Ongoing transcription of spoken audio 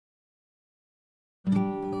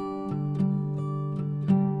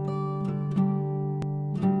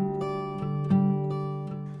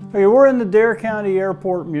Okay, we're in the Dare County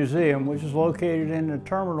Airport Museum, which is located in the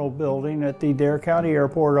terminal building at the Dare County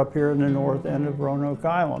Airport up here in the north end of Roanoke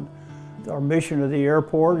Island. Our mission of the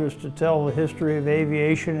airport is to tell the history of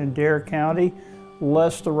aviation in Dare County,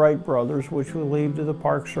 less the Wright brothers, which we leave to the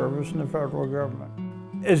Park Service and the federal government.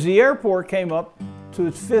 As the airport came up to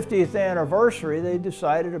its 50th anniversary, they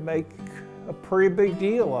decided to make a pretty big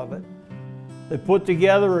deal of it. They put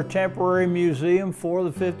together a temporary museum for the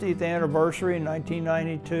 50th anniversary in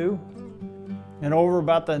 1992, and over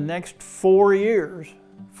about the next 4 years,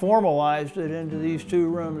 formalized it into these two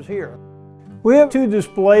rooms here. We have two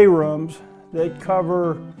display rooms that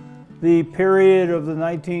cover the period of the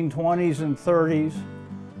 1920s and 30s,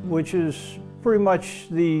 which is pretty much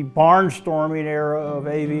the barnstorming era of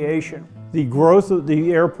aviation. The growth of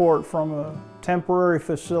the airport from a temporary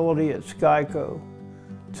facility at Skyco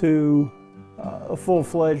to a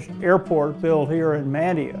full-fledged airport built here in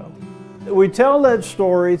Manteo. We tell that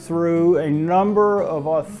story through a number of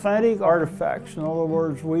authentic artifacts. In other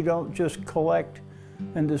words, we don't just collect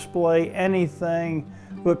and display anything,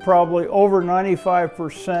 but probably over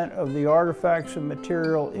 95% of the artifacts and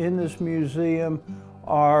material in this museum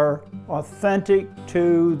are authentic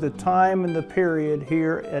to the time and the period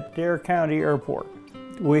here at Dare County Airport.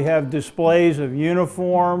 We have displays of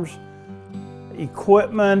uniforms,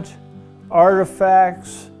 equipment,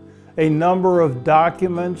 artifacts, a number of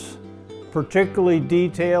documents, particularly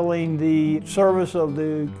detailing the service of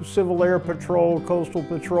the Civil Air Patrol, Coastal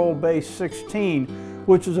Patrol Base 16,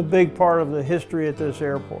 which is a big part of the history at this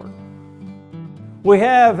airport. We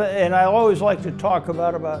have, and I always like to talk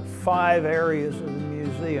about 5 areas of the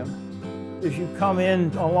museum. As you come in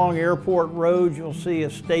along Airport Road, you'll see a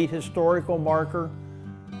state historical marker.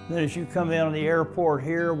 Then as you come in on the airport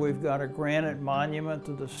here, we've got a granite monument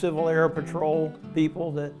to the Civil Air Patrol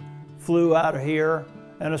people that flew out of here,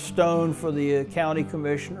 and a stone for the county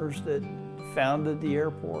commissioners that founded the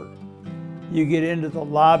airport. You get into the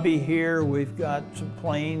lobby here, we've got some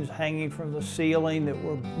planes hanging from the ceiling that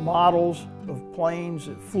were models of planes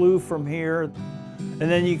that flew from here. And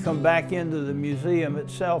then you come back into the museum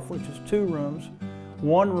itself, which is 2 rooms.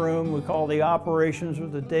 One room we call the Operations or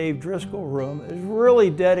the Dave Driscoll room is really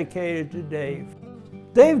dedicated to Dave.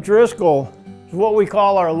 Dave Driscoll is what we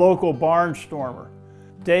call our local barnstormer.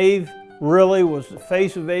 Dave really was the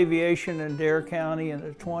face of aviation in Dare County in the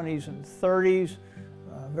 20s and 30s,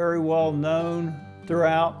 very well known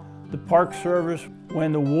throughout the Park Service.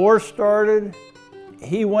 When the war started,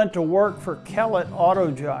 he went to work for Kellett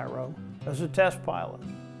Autogyro as a test pilot.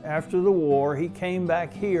 After the war, he came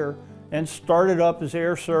back here and started up his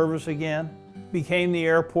air service again, became the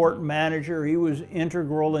airport manager. He was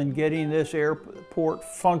integral in getting this airport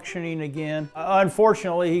functioning again.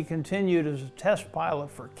 Unfortunately, he continued as a test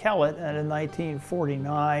pilot for Kellett, and in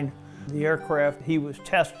 1949, the aircraft he was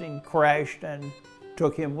testing crashed and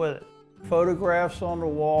took him with it. Photographs on the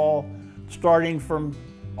wall, starting from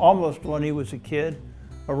almost when he was a kid,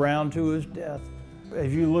 around to his death.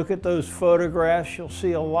 As you look at those photographs, you'll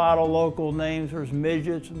see a lot of local names. There's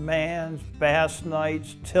Midgets, Mans, Bass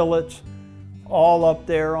Knights, Tillets, all up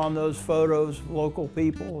there on those photos, local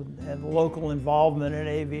people and local involvement in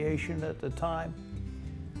aviation at the time.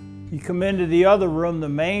 You come into the other room, the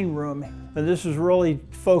main room, and this is really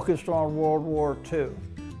focused on World War II.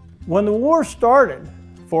 When the war started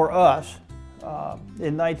for us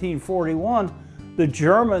in 1941, the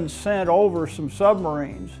Germans sent over some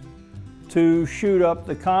submarines to shoot up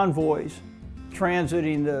the convoys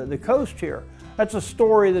transiting the coast here. That's a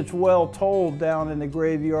story that's well told down in the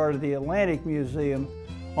graveyard of the Atlantic Museum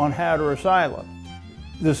on Hatteras Island.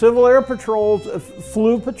 The Civil Air Patrols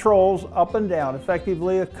flew patrols up and down,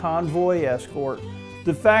 effectively a convoy escort.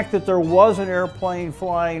 The fact that there was an airplane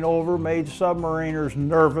flying over made submariners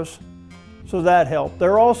nervous, so that helped.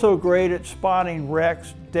 They're also great at spotting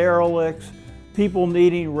wrecks, derelicts, people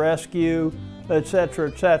needing rescue, etc.,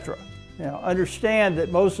 etc. Now, understand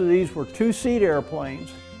that most of these were 2-seat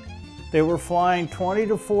airplanes. They were flying 20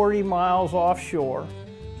 to 40 miles offshore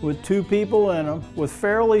with 2 people in them with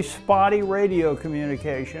fairly spotty radio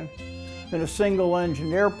communication in a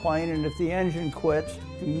single-engine airplane, and if the engine quits,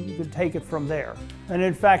 you could take it from there. And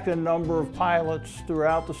in fact, a number of pilots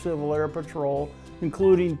throughout the Civil Air Patrol,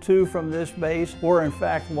 including 2 from this base, were in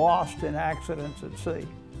fact lost in accidents at sea.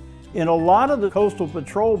 In a lot of the coastal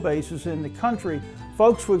patrol bases in the country,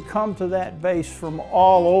 folks would come to that base from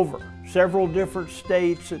all over, several different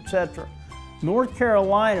states, etc. North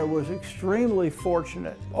Carolina was extremely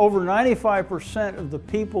fortunate. Over 95% of the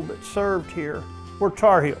people that served here were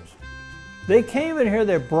Tar Heels. They came in here,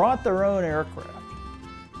 they brought their own aircraft.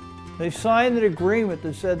 They signed an agreement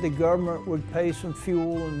that said the government would pay some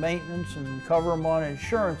fuel and maintenance and cover them on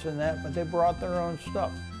insurance and that, but they brought their own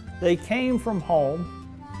stuff. They came from home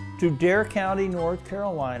to Dare County, North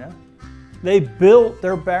Carolina. They built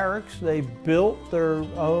their barracks, they built their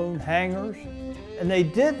own hangars, and they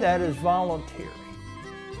did that as volunteers.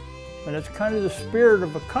 And it's kind of the spirit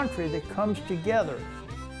of a country that comes together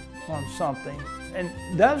on something. And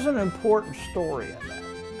that's an important story in that.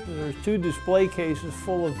 There's 2 display cases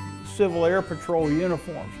full of Civil Air Patrol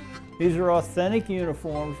uniforms. These are authentic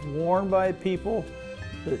uniforms worn by people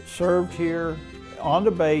that served here on the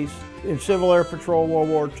base in Civil Air Patrol World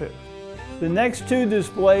War II. The next 2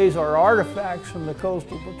 displays are artifacts from the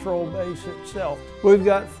Coastal Patrol base itself. We've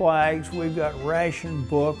got flags, we've got ration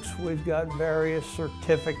books, we've got various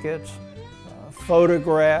certificates,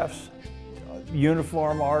 photographs,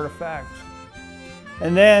 uniform artifacts.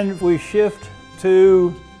 And then we shift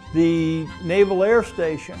to the Naval Air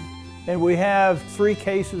Station, and we have 3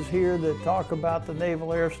 cases here that talk about the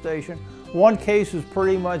Naval Air Station. One case is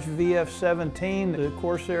pretty much VF-17, the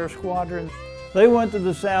Corsair Squadron. They went to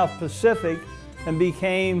the South Pacific and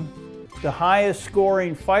became the highest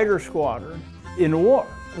scoring fighter squadron in the war.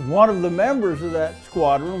 One of the members of that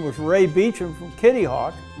squadron was Ray Beecham from Kitty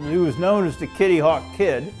Hawk. He was known as the Kitty Hawk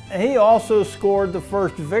Kid. And he also scored the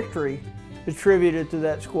first victory attributed to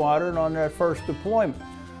that squadron on that first deployment.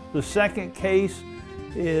 The second case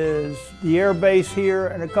is the air base here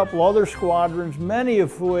and a couple other squadrons, many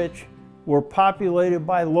of which were populated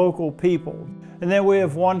by local people. And then we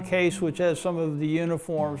have one case which has some of the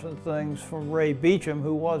uniforms and things from Ray Beecham,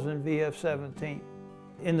 who was in VF-17.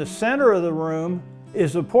 In the center of the room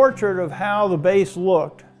is a portrait of how the base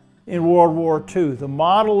looked in World War II. The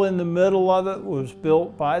model in the middle of it was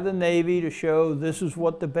built by the Navy to show this is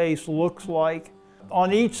what the base looks like.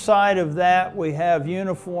 On each side of that we have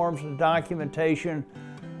uniforms and documentation,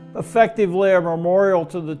 effectively a memorial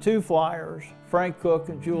to the 2 flyers, Frank Cook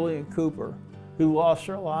and Julian Cooper, who lost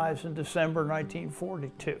their lives in December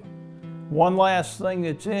 1942. One last thing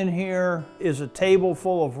that's in here is a table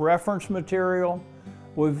full of reference material.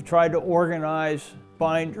 We've tried to organize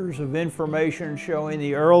binders of information showing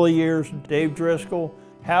the early years of Dave Driscoll,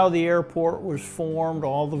 how the airport was formed,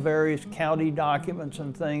 all the various county documents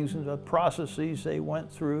and things and the processes they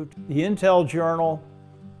went through. The Intel Journal,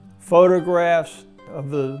 photographs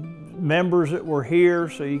of the members that were here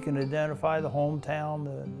so you can identify the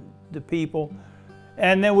hometown, the people.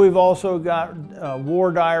 And then we've also got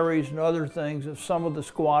war diaries and other things of some of the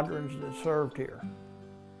squadrons that served here.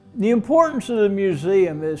 The importance of the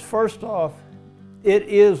museum is, first off, it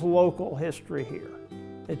is local history here.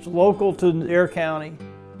 It's local to Dare County.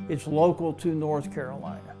 It's local to North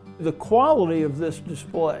Carolina. The quality of this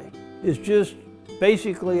display is just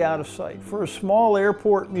basically out of sight. For a small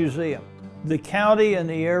airport museum, the county and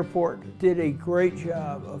the airport did a great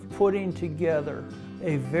job of putting together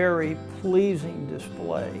a very pleasing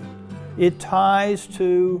display. It ties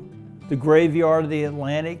to the graveyard of the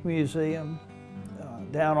Atlantic Museum,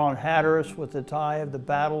 down on Hatteras with the tie of the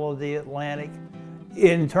Battle of the Atlantic.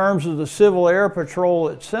 In terms of the Civil Air Patrol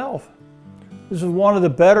itself, this is one of the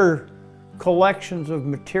better collections of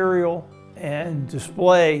material and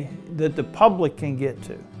display that the public can get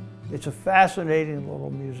to. It's a fascinating little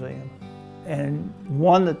museum and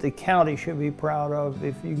one that the county should be proud of.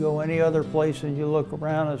 If you go any other place and you look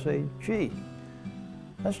around and say, gee,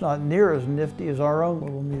 that's not near as nifty as our own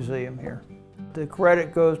little museum here. The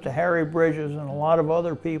credit goes to Harry Bridges and a lot of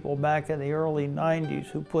other people back in the early 90s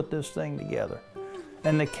who put this thing together,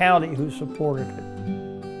 and the county who supported it.